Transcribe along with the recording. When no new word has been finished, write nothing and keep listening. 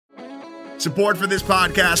Support for this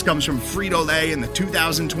podcast comes from Frito-Lay and the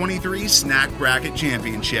 2023 Snack Bracket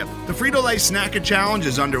Championship. The Frito-Lay Snack Challenge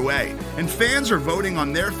is underway, and fans are voting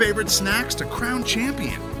on their favorite snacks to crown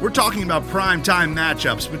champion. We're talking about primetime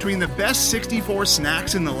matchups between the best 64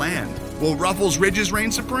 snacks in the land. Will Ruffles Ridges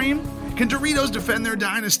reign supreme? Can Doritos defend their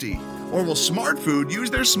dynasty? Or will Smart Food use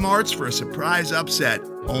their smarts for a surprise upset?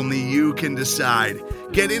 Only you can decide.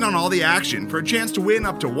 Get in on all the action for a chance to win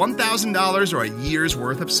up to $1,000 or a year's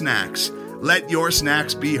worth of snacks. Let your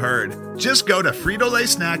snacks be heard. Just go to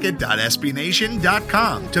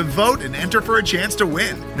fritolaysnacket.sbnation.com to vote and enter for a chance to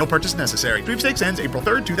win. No purchase necessary. Sweepstakes ends April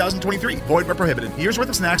 3rd, 2023. Void where prohibited. Year's worth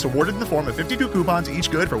of snacks awarded in the form of 52 coupons, each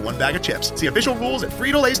good for one bag of chips. See official rules at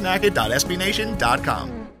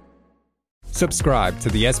fritolaysnacket.sbnation.com. Subscribe to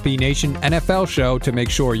the SB Nation NFL show to make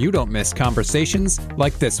sure you don't miss conversations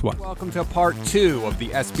like this one. Welcome to part 2 of the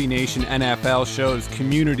SB Nation NFL show's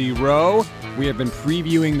Community Row. We have been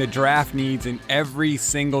previewing the draft needs in every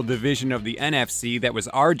single division of the NFC. That was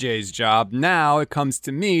RJ's job. Now it comes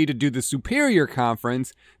to me to do the superior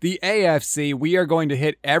conference, the AFC. We are going to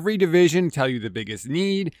hit every division, tell you the biggest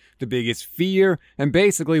need, the biggest fear, and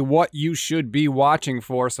basically what you should be watching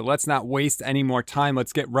for. So let's not waste any more time.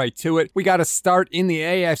 Let's get right to it. We got to start in the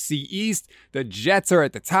AFC East. The Jets are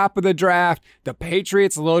at the top of the draft. The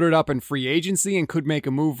Patriots loaded up in free agency and could make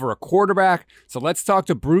a move for a quarterback. So let's talk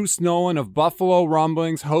to Bruce Nolan of Buffalo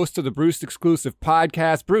Rumblings, host of the Bruce exclusive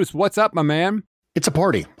podcast. Bruce, what's up, my man? It's a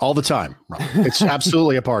party all the time. It's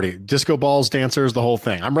absolutely a party. Disco balls, dancers, the whole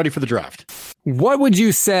thing. I'm ready for the draft. What would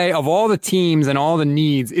you say of all the teams and all the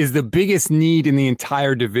needs is the biggest need in the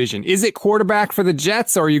entire division? Is it quarterback for the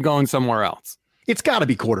Jets, or are you going somewhere else? It's got to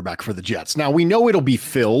be quarterback for the Jets. Now, we know it'll be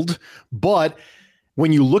filled, but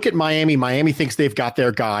when you look at Miami thinks they've got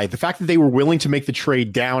their guy. The fact that they were willing to make the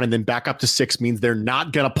trade down and then back up to 6 means they're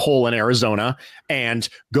not going to pull in Arizona and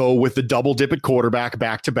go with the double dip at quarterback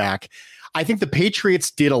back to back. I think the Patriots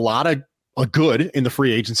did a lot of good in the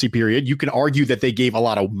free agency period. You can argue that they gave a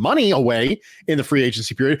lot of money away in the free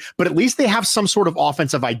agency period, but at least they have some sort of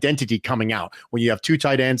offensive identity coming out. When you have 2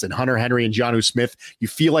 tight ends and Hunter Henry and Jonnu Smith, you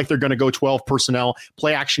feel like they're going to go 12 personnel,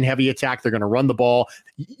 play action heavy attack. They're going to run the ball.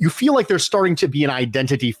 You feel like there's starting to be an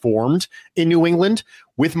identity formed in New England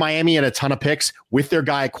with Miami and a ton of picks with their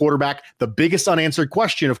guy at quarterback. The biggest unanswered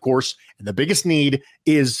question, of course, and the biggest need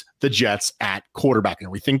is the Jets at quarterback.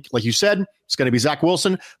 And we think, like you said, it's going to be Zach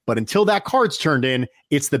Wilson. But until that card's turned in,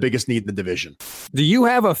 it's the biggest need in the division. Do you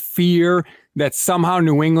have a fear that somehow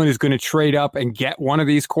New England is going to trade up and get one of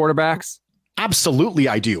these quarterbacks? Absolutely,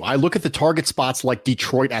 I do. I look at the target spots like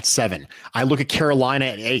Detroit at 7. I look at Carolina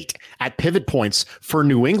at 8 at pivot points for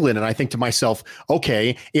New England. And I think to myself,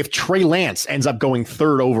 okay, if Trey Lance ends up going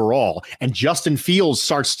 3rd overall and Justin Fields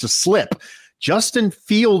starts to slip, Justin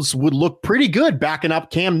Fields would look pretty good backing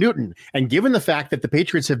up Cam Newton. And given the fact that the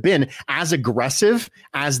Patriots have been as aggressive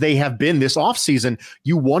as they have been this offseason,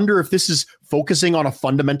 you wonder if this is focusing on a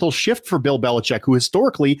fundamental shift for Bill Belichick, who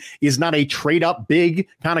historically is not a trade-up big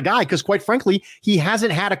kind of guy, because quite frankly, he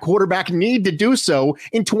hasn't had a quarterback need to do so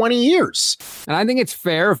in 20 years. And I think it's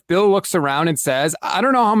fair if Bill looks around and says, I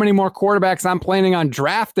don't know how many more quarterbacks I'm planning on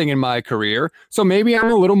drafting in my career, so maybe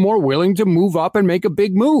I'm a little more willing to move up and make a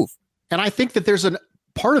big move. And I think that there's a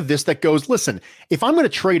part of this that goes, listen, if I'm going to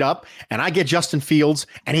trade up and I get Justin Fields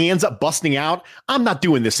and he ends up busting out, I'm not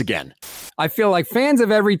doing this again. I feel like fans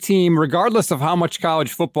of every team, regardless of how much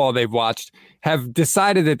college football they've watched, have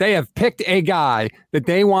decided that they have picked a guy that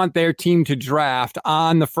they want their team to draft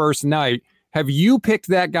on the first night. Have you picked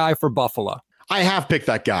that guy for Buffalo? I have picked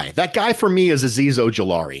that guy. That guy for me is Azeez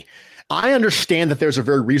Ojulari. I understand that there's a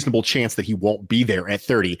very reasonable chance that he won't be there at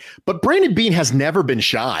 30, but Brandon Beane has never been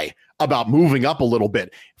shy about moving up a little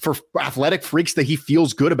bit for athletic freaks that he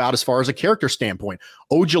feels good about as far as a character standpoint.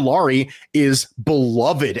 Ojulari is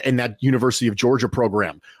beloved in that University of Georgia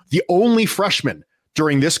program. The only freshman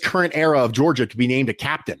during this current era of Georgia to be named a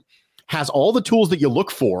captain, has all the tools that you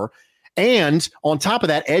look for. And on top of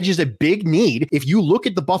that, edge is a big need. If you look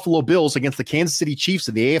at the Buffalo Bills against the Kansas City Chiefs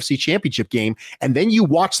in the AFC Championship game, and then you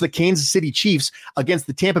watch the Kansas City Chiefs against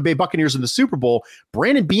the Tampa Bay Buccaneers in the Super Bowl,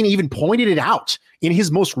 Brandon Beane even pointed it out in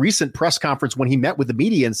his most recent press conference when he met with the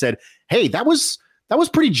media and said, hey, that was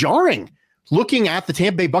pretty jarring. Looking at the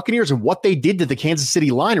Tampa Bay Buccaneers and what they did to the Kansas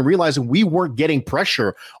City line and realizing we weren't getting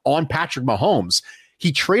pressure on Patrick Mahomes.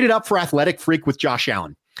 He traded up for athletic freak with Josh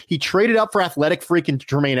Allen. He traded up for athletic freak in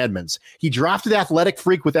Tremaine Edmonds. He drafted athletic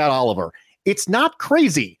freak with Ed Oliver. It's not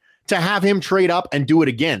crazy to have him trade up and do it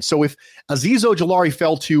again. So if Azeez Ojulari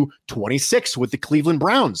fell to 26 with the Cleveland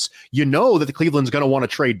Browns, you know that the Cleveland's going to want to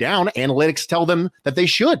trade down. Analytics tell them that they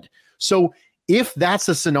should. So if that's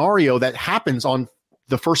a scenario that happens on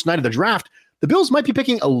the first night of the draft, the Bills might be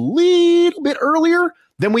picking a little bit earlier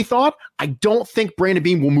than we thought. I don't think Brandon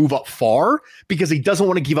Beane will move up far because he doesn't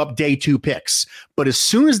want to give up day 2 picks. But as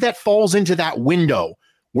soon as that falls into that window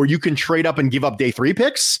where you can trade up and give up day 3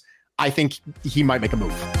 picks, I think he might make a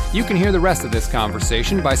move. You can hear the rest of this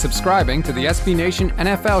conversation by subscribing to the SB Nation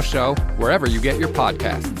NFL show wherever you get your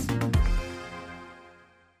podcasts.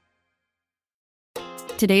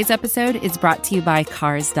 Today's episode is brought to you by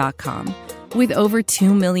Cars.com. With over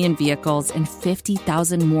 2 million vehicles and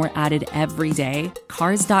 50,000 more added every day,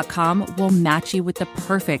 Cars.com will match you with the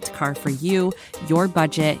perfect car for you, your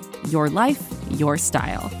budget, your life, your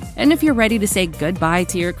style. And if you're ready to say goodbye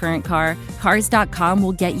to your current car, Cars.com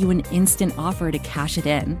will get you an instant offer to cash it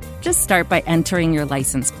in. Just start by entering your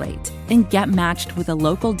license plate and get matched with a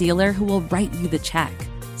local dealer who will write you the check.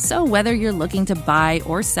 So whether you're looking to buy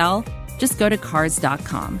or sell, just go to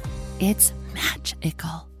Cars.com. It's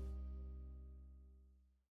magical.